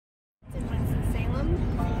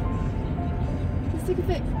take a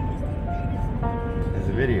pic. It's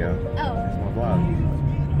a video. Oh. It's my vlog.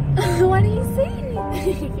 Why didn't you say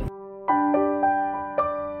anything?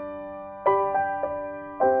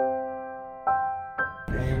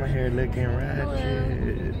 Dang, my hair looking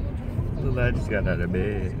ratchet. Look, I just got out of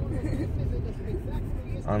bed.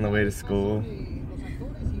 On the way to school.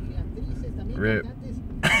 Rip.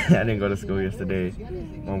 I didn't go to school yesterday.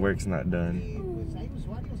 My work's not done.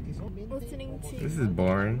 Listening to. This is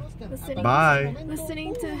boring. Listening Bye.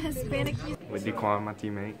 Listening to Hispanic music. With Dequan, my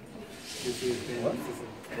teammate.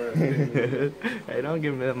 Hey, don't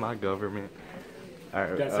give me my government.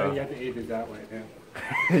 Alright, That's how you have to edit that way now.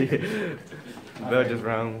 Bell just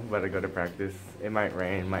rung, about to go to practice. It might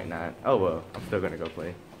rain, might not. Oh well, I'm still gonna go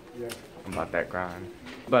play. Yeah. I'm about that grind.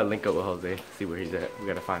 About to link up with Jose, see where he's at. We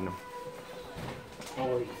gotta find him.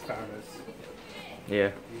 Oh, he's found us.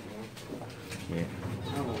 Yeah. Yeah.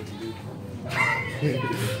 I don't know what to do.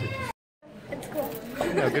 It's cool.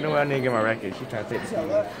 No, get away, I need to get my racket. She's trying to take the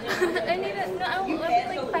school. I need it. No, I will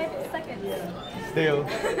like 5 seconds. Still,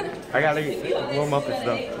 I gotta warm up and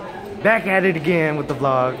stuff. Back at it again with the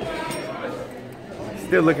vlog.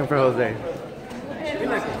 Still looking for Jose.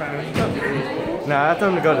 Nah, I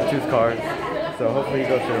told him to go to Two's cars. So hopefully he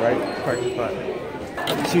goes to the right parking spot.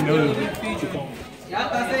 She knows.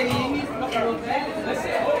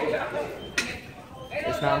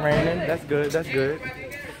 It's not raining. That's good. That's good.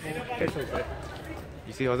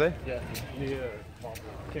 You see Jose? Yeah.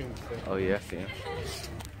 Oh yeah, I see him.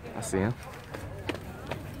 I see him.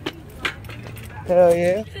 Hell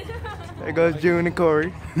yeah. There goes June and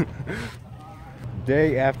Corey.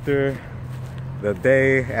 Day after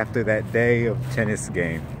that day of tennis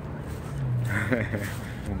game.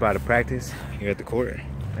 I'm about to practice here at the court.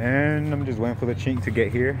 And I'm just waiting for the chink to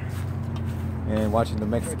get here. And watching the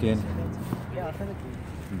Mexican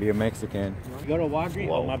be a Mexican. You go to Walgreens?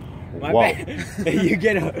 Whoa. Oh, my Whoa. bad. you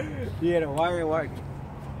get a wire.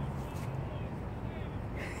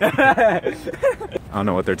 I don't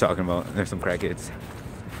know what they're talking about. There's some crackheads.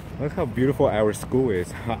 Look how beautiful our school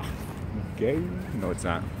is. Gay? No, it's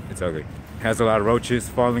not. It's ugly. Has a lot of roaches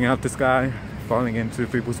falling out the sky, falling into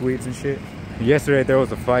people's suites and shit. Yesterday there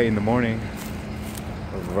was a fight in the morning.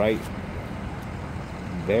 Right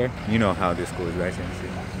there. You know how this school is, right?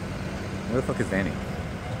 Where the fuck is Danny?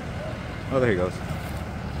 Oh, there he goes.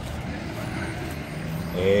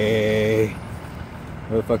 Hey.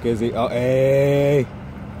 Where the fuck is he? Oh, hey.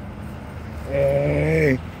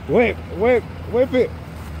 Hey. Whip it.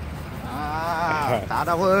 Ah, thought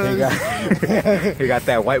I was. He got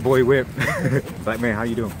that white boy whip. Black man, how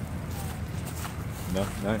you doing? No?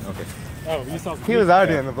 Okay. Oh, you saw. He was out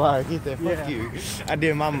there in the vlog. He said, fuck you. I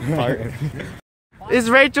did my part. It's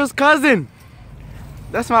Rachel's cousin.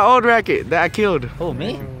 That's my old racket that I killed. Oh,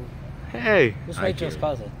 me? Hey. Who's Rachel's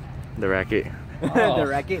cousin? The racket. Oh. The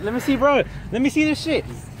racket. Let me see, bro. Let me see this shit.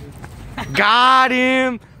 Got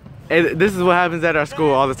him. Hey, this is what happens at our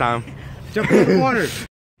school all the time. Jump in the water.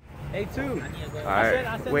 Hey, too.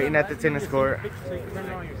 Alright, waiting at the tennis court.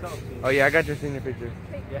 Oh yeah, I got your senior picture.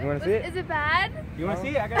 You wanna see it? Is it bad? You want to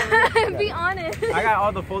see it? I got it. Be honest. I got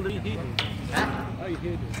all the folders. Oh, you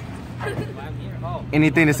did.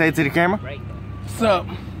 Anything to say to the camera? What's up?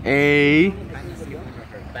 Hey.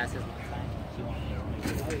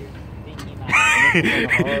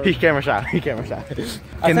 He camera shy. He camera shy.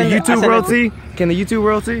 Can the YouTube world see? Can the YouTube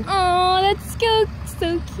world see? Oh, that's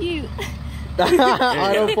so cute.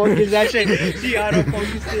 Autofocus that shit. She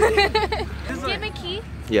autofocused it. Do you have a key?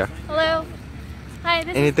 Yeah. Hello. Hi.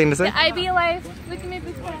 This Anything to is say? the IB Life. Look at my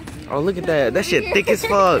book bag. Oh, look at that. That shit thick as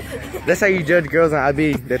fuck. That's how you judge girls on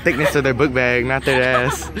IB. The thickness of their book bag, not their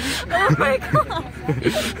ass. Oh my god.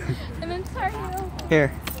 I'm in Ontario.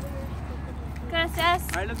 Here. Gracias.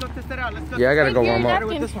 Alright, let's go test it out. Let's go. Yeah, I gotta go warm up.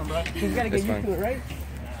 With this one, bro. You gotta get It's used fine. to it, right?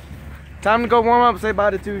 Time to go warm up. Say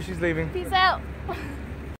bye to two. She's leaving. Peace out.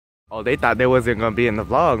 Oh, they thought they wasn't gonna be in the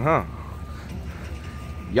vlog, huh?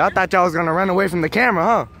 Y'all thought y'all was gonna run away from the camera,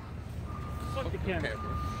 huh? Fuck the camera.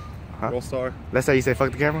 Huh? Roll star. That's how you say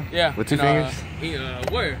fuck the camera? Yeah. With two and, fingers?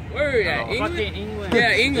 Where? Yeah, England? England.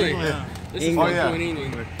 Yeah, England. This is fucking yeah. in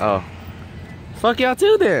England. Oh. Fuck y'all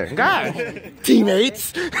too then. God.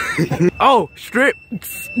 Teammates. Oh, strip.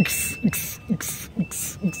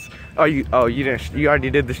 Oh, you didn't, you already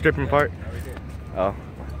did the stripping part? Oh.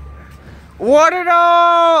 Water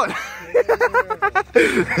dog!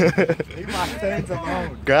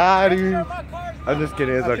 Got you. I'm just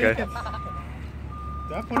kidding, it's okay. Did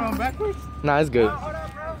I put it on backwards? Nah, it's good.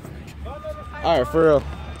 Alright, for real.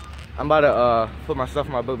 I'm about to put my stuff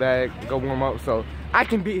in my book bag, go warm up so I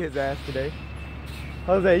can beat his ass today.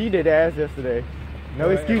 Jose, you did ass yesterday. No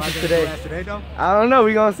excuses today. Today though? I don't know.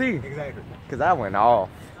 We gonna see. Exactly. Cause I went off.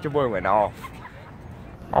 Your boy went off.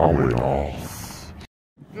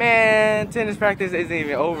 Man, tennis practice isn't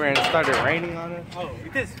even over and it started raining on us. Oh,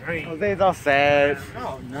 it is rain. Jose's all sad. No,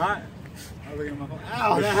 I'm not. I look at my phone.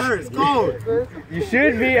 Ow, that hurts. Cold. You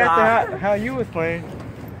should be after how you was playing.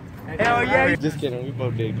 Hell yeah. Just kidding. We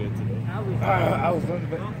both did good today. I was looking,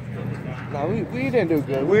 but No, we didn't do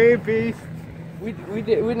good. we peace. We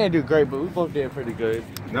didn't do great, but we both did pretty good.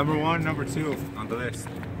 Number 1, number 2 on the list.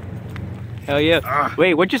 Hell yeah.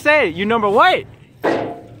 Wait, what you say? You number what?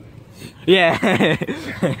 Yeah.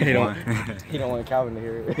 He don't want Calvin to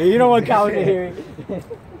hear it. You don't want Calvin to hear it.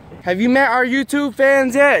 Have you met our YouTube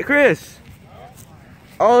fans yet, Chris?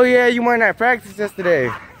 Oh yeah, you weren't at practice yesterday.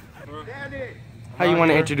 How you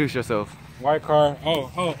want to introduce yourself? White car. Oh.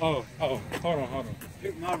 Hold on.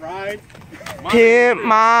 Pick my ride. Pimp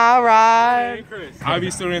my ride. IB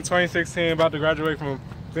student 2016, about to graduate from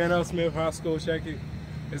Ben L. Smith High School. Check it.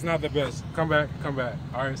 It's not the best. Come back.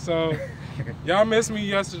 All right, so y'all missed me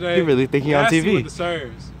yesterday. You really think you on Nasty TV? with the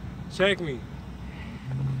serves. Check me.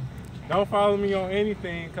 Don't follow me on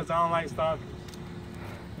anything because I don't like stalkers.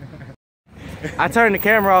 I turned the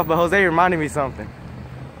camera off, but Jose reminded me something.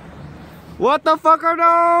 What the fuck are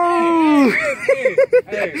those?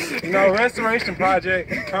 Hey, restoration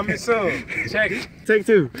project coming soon. Check it. Take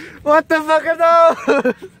 2. What the fuck are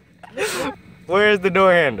those? Where's the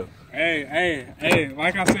door handle? Hey,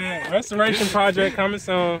 like I said, restoration project coming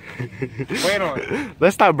soon. Wait on it.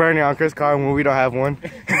 Let's stop burning on Chris' car when we don't have one.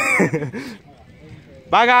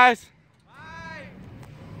 Bye, guys.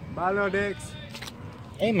 Bye, little dicks.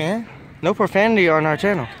 Hey, man. No profanity on our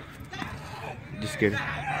channel. Just kidding.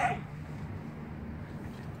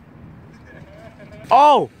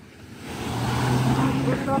 Oh!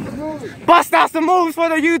 Bust out some moves for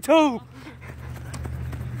the YouTube!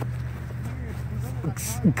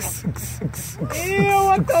 Ew,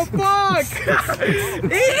 what the fuck?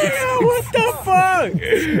 Ew, what the fuck?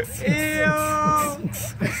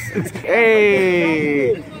 Ew.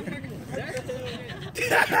 Hey.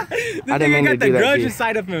 I didn't mean to do that. grudge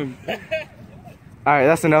inside of him. All right,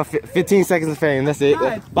 that's enough. 15 seconds of fame. That's it.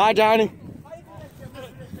 Bye, Johnny.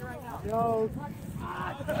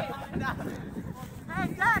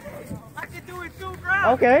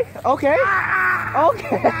 Okay.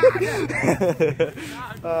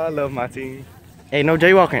 I love my team. Hey, no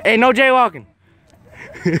jaywalking.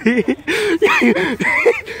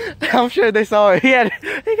 I'm sure they saw it. He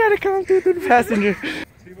got to come through the passenger.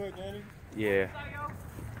 See what, Danny? Yeah.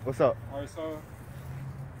 What's up? All right, so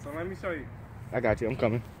let me show you. I got you. I'm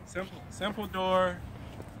coming. Simple door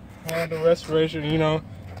handle restoration. You know,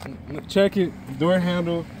 check it. Door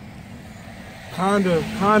handle kinda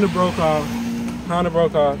broke off.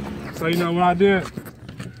 So you know what I did?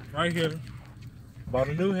 Right here, bought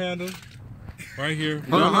a new handle. Right here.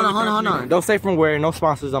 Hold on. Don't say from where. No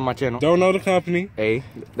sponsors on my channel. Don't know the company. Hey,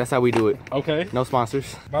 that's how we do it. Okay. No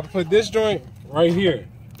sponsors. About to put this joint right here.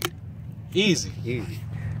 Easy.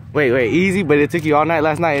 Wait, easy, but it took you all night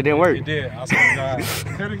last night. It didn't work. It did. I swear to God.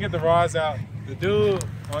 Couldn't get the rods out. The dude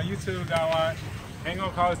on YouTube got one. Ain't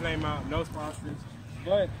gonna call his name out. No sponsors.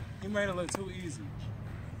 But he made it look too easy.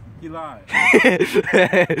 He lied.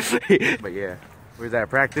 But yeah, we was at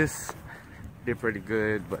practice. Did pretty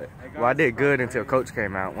good, but well, I did good until Coach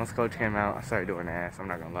came out. Once Coach came out, I started doing ass. I'm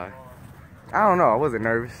not gonna lie. I don't know. I wasn't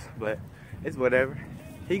nervous, but it's whatever.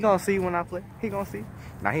 He gonna see when I play. He gonna see.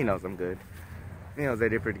 Now he knows I'm good. He knows they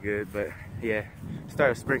did pretty good, but yeah,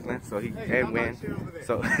 started sprinkling, so he can't win.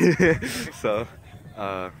 So,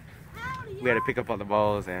 we had to pick up on the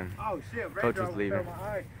balls, and Coach was leaving.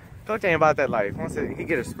 Coach ain't about that life. Once he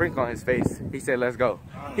get a sprinkle on his face, he said, "Let's go."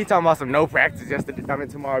 He talking about some no practice yesterday,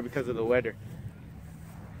 tomorrow because of the weather.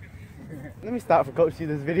 Let me stop for Coach see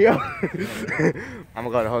this video. I'm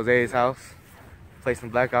gonna go to Jose's house, play some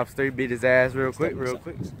Black Ops 3, beat his ass real quick.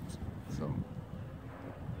 So,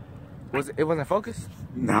 it wasn't focused?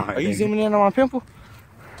 Nah. Are you zooming in on my pimple?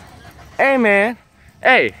 Hey man,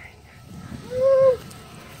 hey.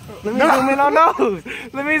 Let me zoom in on those.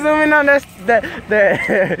 Let me zoom in on that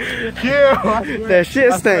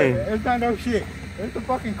shit stain. It's not no shit. It's the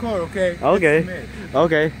fucking core, okay?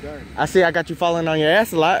 Okay. I see I got you falling on your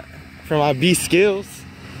ass a lot from my beast skills.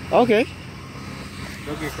 Okay.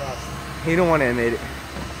 Don't get crossed. He don't want to admit it.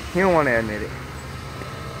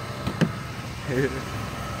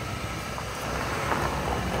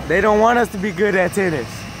 They don't want us to be good at tennis.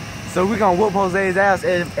 So we're gonna whoop Jose's ass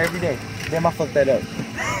every day. Damn, I fucked that up.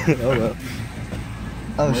 Oh well.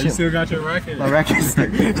 Oh shit. You still got your racket? My racket's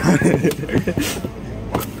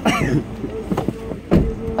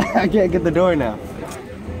I can't get the door now.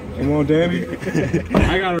 Come on, Danny.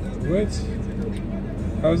 I got what?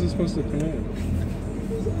 How is this supposed to connect?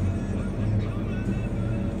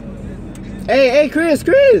 Hey, Chris!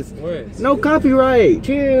 What? No copyright.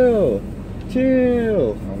 Chill.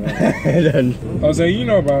 Jose, you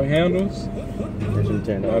know about handles?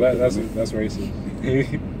 No, that's racist.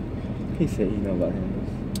 He said you know about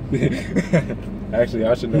handles. Actually,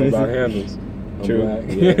 I should know about handles. True.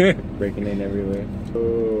 Yeah, breaking in everywhere.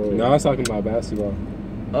 Oh. No, I was talking about basketball.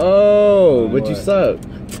 Oh, but you suck.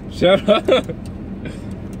 Shut up.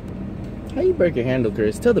 How you break your handle,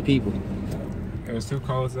 Chris? Tell the people. It was too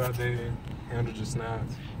cold out there. Handle just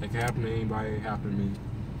snapped. It can happen to anybody. It happened to me.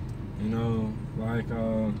 You know, like,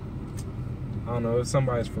 I don't know, it's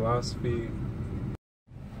somebody's philosophy.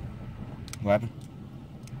 What happened?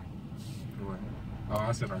 What? Oh,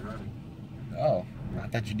 I said I got it. Oh, I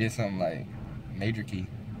thought you did something like major key.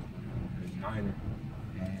 It's minor.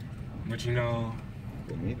 But you know,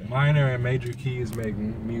 minor and major keys make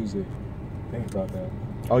music. Think about that.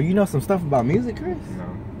 Oh, you know some stuff about music, Chris?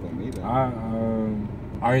 No.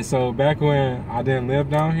 Alright, so back when I didn't live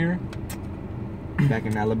down here. Back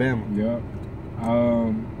in Alabama. Yep.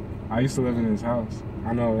 I used to live in this house.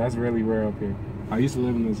 I know, that's really rare up here. I used to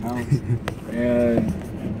live in this house. And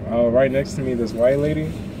right next to me, this white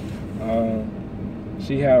lady,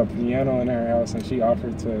 she had a piano in her house and she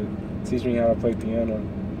offered to teach me how to play piano.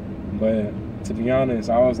 But to be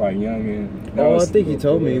honest, I was like young and... Oh, I think you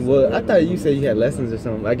told me. Well, I thought you said you had lessons or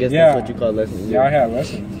something. I guess that's what you call lessons. Yeah, I had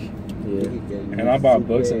lessons. Yeah. And I bought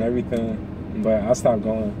books and everything, but I stopped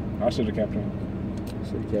going. I should have kept on.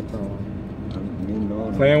 Should have kept on.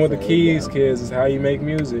 Playing with the keys, kids, is how you make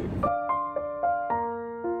music.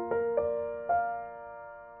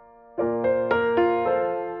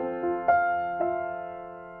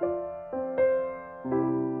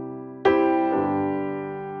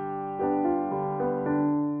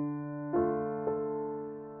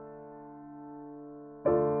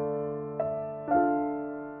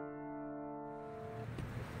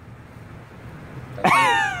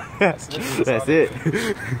 That's it.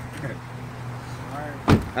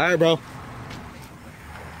 Alright, bro.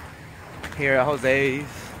 Here at Jose's,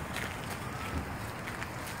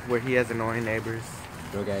 where he has annoying neighbors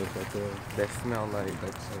that smell like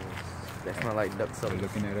duck sauce. That smell like duck sauce. They're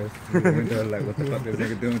looking at us through the window like, what the fuck is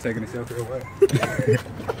this nigga doing, taking a selfie or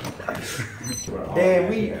what? Damn,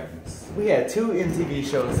 we had 2 MTV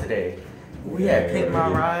shows today. We had Pimp My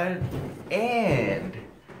Ride and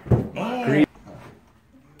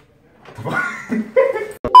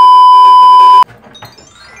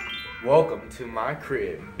welcome to my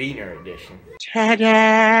crib, Beaner edition.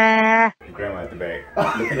 Grandma at the back,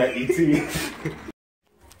 looking at E.T.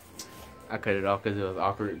 I cut it off because it was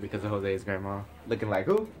awkward because of Jose's grandma. Looking like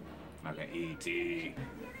who? Like an E.T.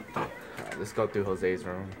 Alright, let's go through Jose's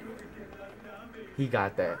room. He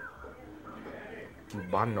got that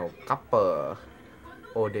Bono Capa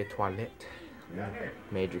Eau de Toilette.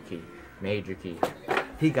 Major key.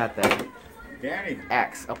 He got that Danny.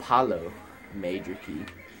 Axe Apollo. Major key.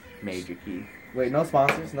 Wait, no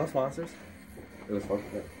sponsors. It was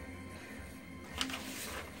fucking good.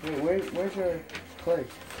 Wait, where's your clay?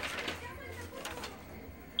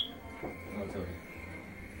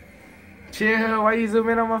 Chill, why you zoom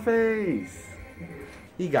in on my face?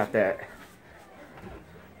 He got that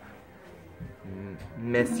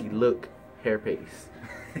messy look hair paste.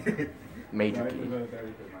 Major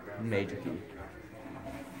key.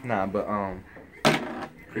 Nah, but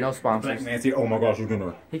no sponsors. Black man said, oh my gosh, you're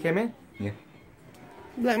gonna... He came in? Yeah.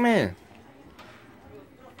 Black man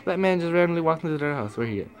just randomly walked into their house. Where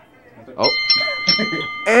he at? Oh.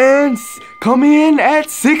 And coming in at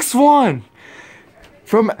 6'1"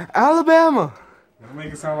 from Alabama, Don't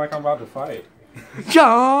make it sound like I'm about to fight.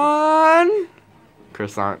 John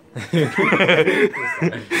Croissant. On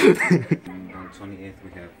 28th,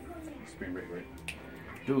 we have spring break, right?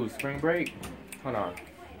 Dude, spring break. Hold on.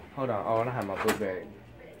 Oh, I don't have my book bag.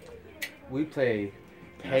 We play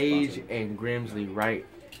Page and Grimsley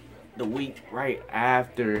the week right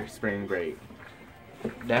after spring break.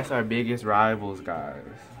 That's our biggest rivals, guys.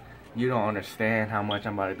 You don't understand how much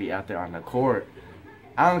I'm about to be out there on the court.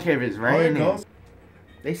 I don't care if it's raining.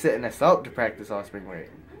 They setting us up to practice all spring break.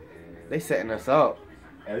 They setting us up.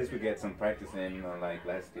 At least we get some practice in, like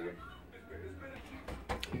last year.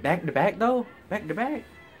 Back to back though? Back to back?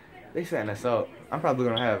 They setting us up. I'm probably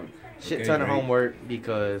gonna have shit ton of homework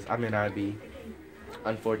because I'm in IB.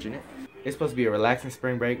 Unfortunate. It's supposed to be a relaxing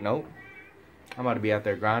spring break. Nope. I'm about to be out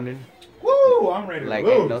there grinding. Woo! I'm ready to Like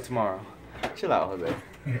lose. ain't no tomorrow. Chill out, Jose.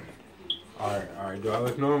 Alright. Do I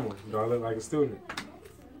look normal? Do I look like a student?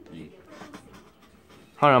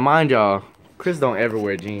 Hold on, mind y'all. Chris don't ever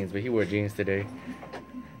wear jeans, but he wore jeans today.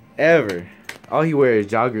 Ever. All he wears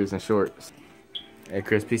is joggers and shorts. Hey,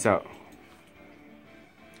 Chris, peace out.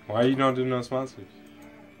 Why you don't do no sponsors?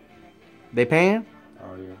 They paying?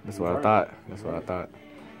 Oh yeah. That's what I thought. That's what I thought.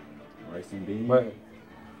 Rice and beans. But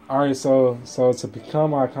all right, so to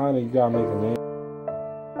become iconic, you gotta make a name.